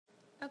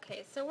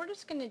Okay, so we're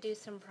just going to do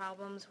some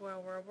problems where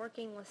we're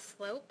working with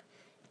slope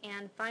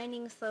and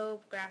finding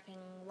slope, graphing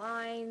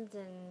lines,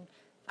 and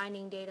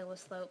finding data with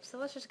slope. So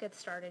let's just get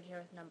started here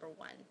with number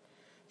 1.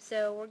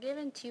 So we're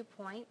given 2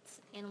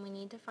 points and we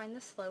need to find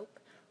the slope.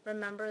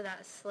 Remember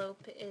that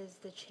slope is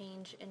the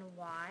change in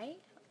y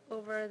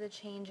over the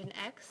change in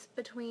x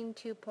between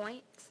 2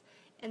 points.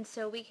 And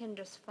so we can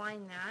just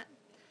find that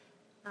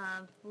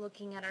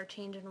looking at our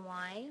change in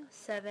y,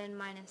 7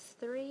 minus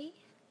 3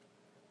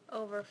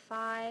 over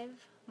 5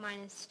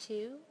 minus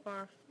 2,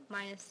 or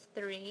minus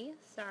 3,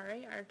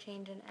 sorry, our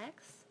change in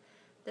x.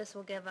 This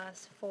will give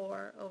us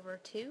 4 over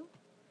 2,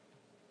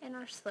 and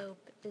our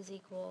slope is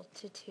equal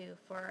to 2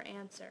 for our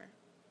answer.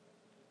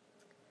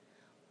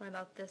 What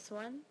about this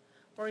one?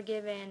 We're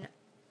given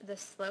the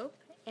slope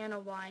and a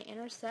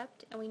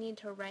y-intercept, and we need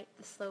to write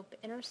the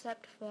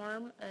slope-intercept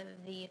form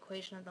of the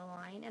equation of the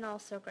line and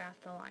also graph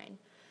the line.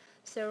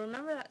 So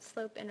remember that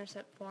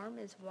slope-intercept form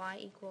is y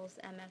equals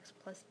mx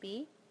plus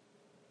b.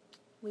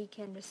 We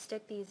can just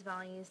stick these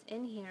values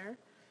in here.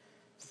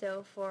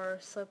 So for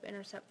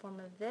slope-intercept form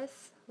of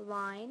this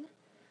line,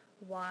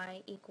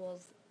 y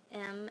equals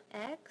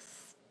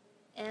mx.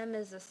 M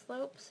is the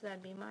slope, so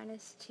that'd be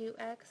minus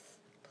 2x,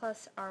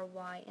 plus our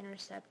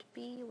y-intercept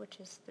b, which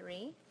is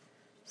 3.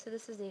 So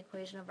this is the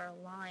equation of our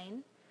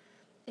line.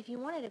 If you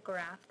wanted to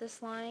graph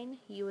this line,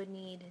 you would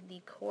need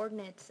the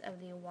coordinates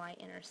of the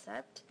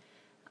y-intercept.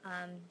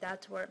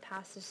 That's where it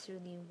passes through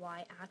the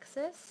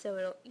y-axis,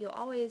 so you'll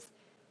always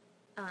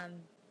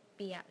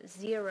be at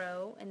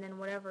 0, and then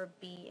whatever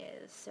b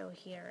is. So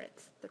here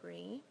it's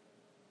 3.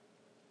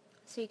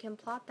 So you can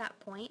plot that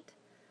point.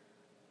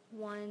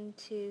 1,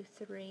 2,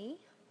 3.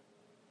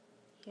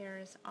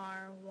 Here's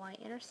our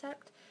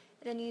y-intercept.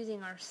 And then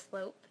using our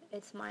slope,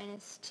 it's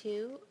minus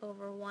 2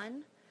 over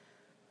 1.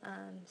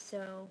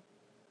 So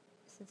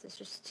since it's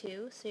just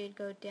 2, so you'd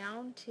go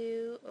down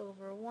 2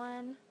 over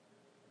 1,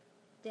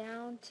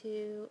 down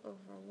 2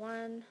 over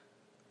 1.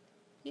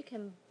 You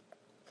can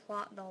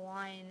plot the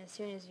line as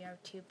soon as you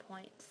have 2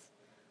 points,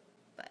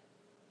 but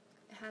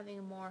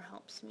having more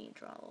helps me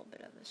draw a little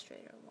bit of a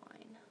straighter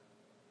line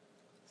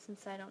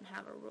since I don't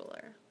have a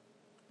ruler.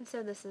 And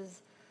so this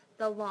is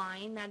the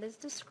line that is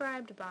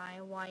described by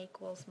y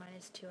equals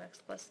minus 2x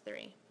plus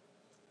 3.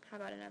 How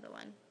about another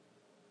one?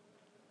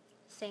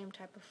 Same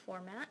type of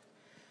format.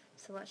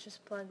 So let's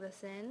just plug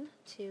this in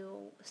to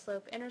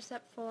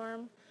slope-intercept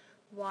form.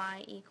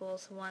 Y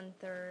equals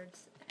 1/3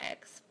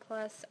 x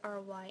plus our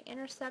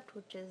y-intercept,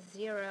 which is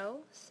 0.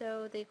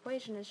 So the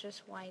equation is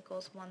just y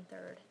equals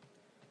 1/3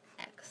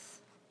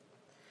 x.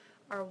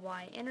 Our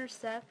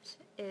y-intercept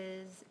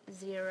is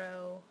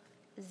 0,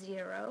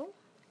 0.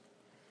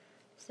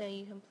 So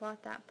you can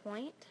plot that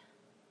point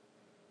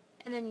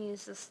and then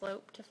use the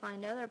slope to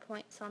find other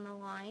points on the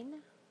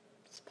line.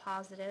 It's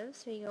positive,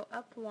 so you go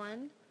up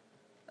 1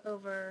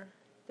 over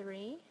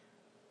 3,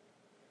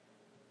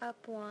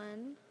 up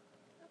 1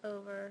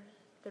 over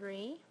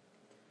 3,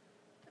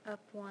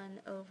 up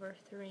 1 over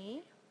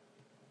 3.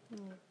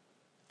 And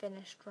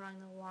finish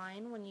drawing the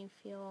line when you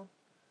feel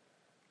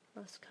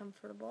most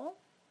comfortable.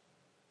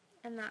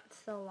 And that's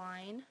the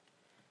line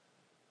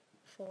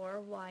for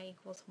y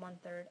equals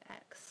 1/3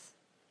 x.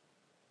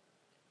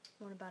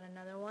 What about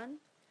another one?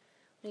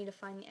 We need to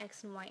find the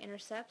x and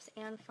y-intercepts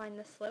and find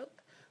the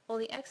slope. Well,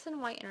 the x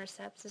and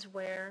y-intercepts is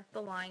where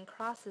the line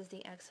crosses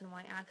the x and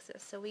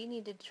y-axis, so we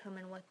need to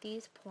determine what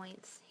these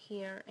points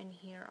here and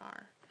here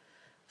are.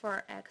 For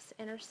our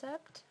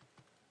x-intercept,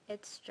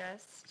 it's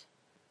just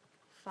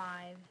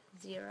 5,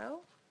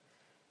 0,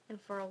 and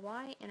for a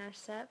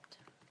y-intercept,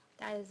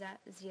 that is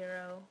at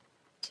 0,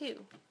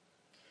 2.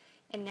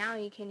 And now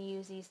you can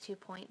use these 2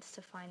 points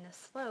to find the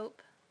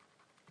slope.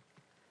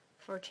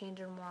 For change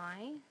in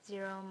y,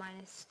 0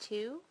 minus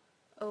 2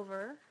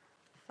 over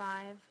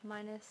 5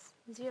 minus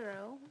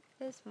 0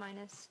 is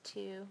minus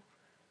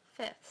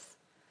 2/5.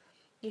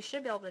 You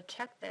should be able to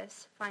check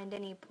this, find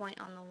any point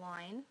on the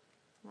line.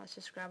 Let's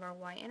just grab our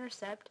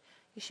y-intercept.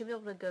 You should be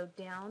able to go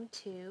down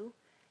 2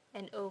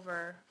 and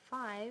over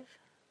 5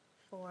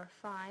 for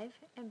 5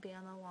 and be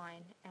on the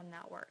line, and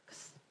that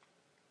works.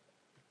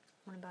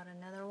 What about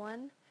another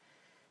one?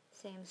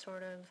 Same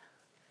sort of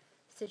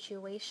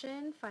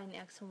situation, find the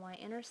x and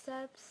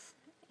y-intercepts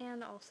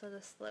and also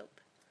the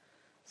slope.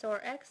 So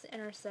our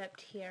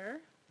x-intercept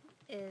here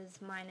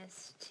is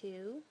minus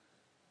 2,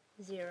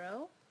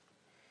 0,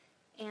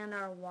 and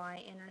our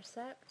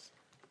y-intercept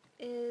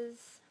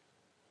is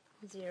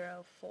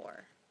 0,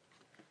 4.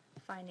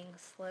 Finding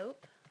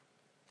slope,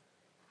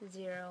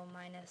 0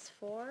 minus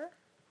 4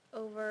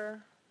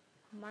 over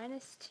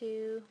minus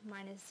 2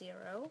 minus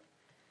 0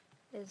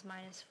 is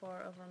minus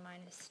 4 over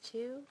minus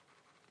 2.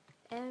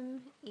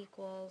 M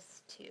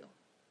equals 2.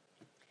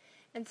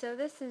 And so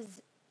this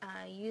is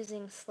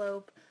using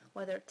slope,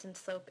 whether it's in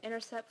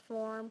slope-intercept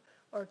form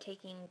or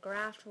taking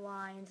graphed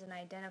lines and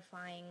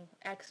identifying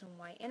x and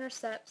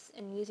y-intercepts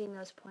and using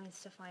those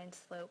points to find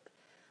slope.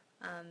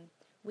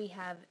 We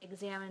have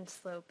examined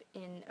slope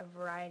in a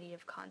variety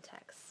of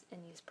contexts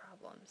in these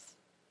problems.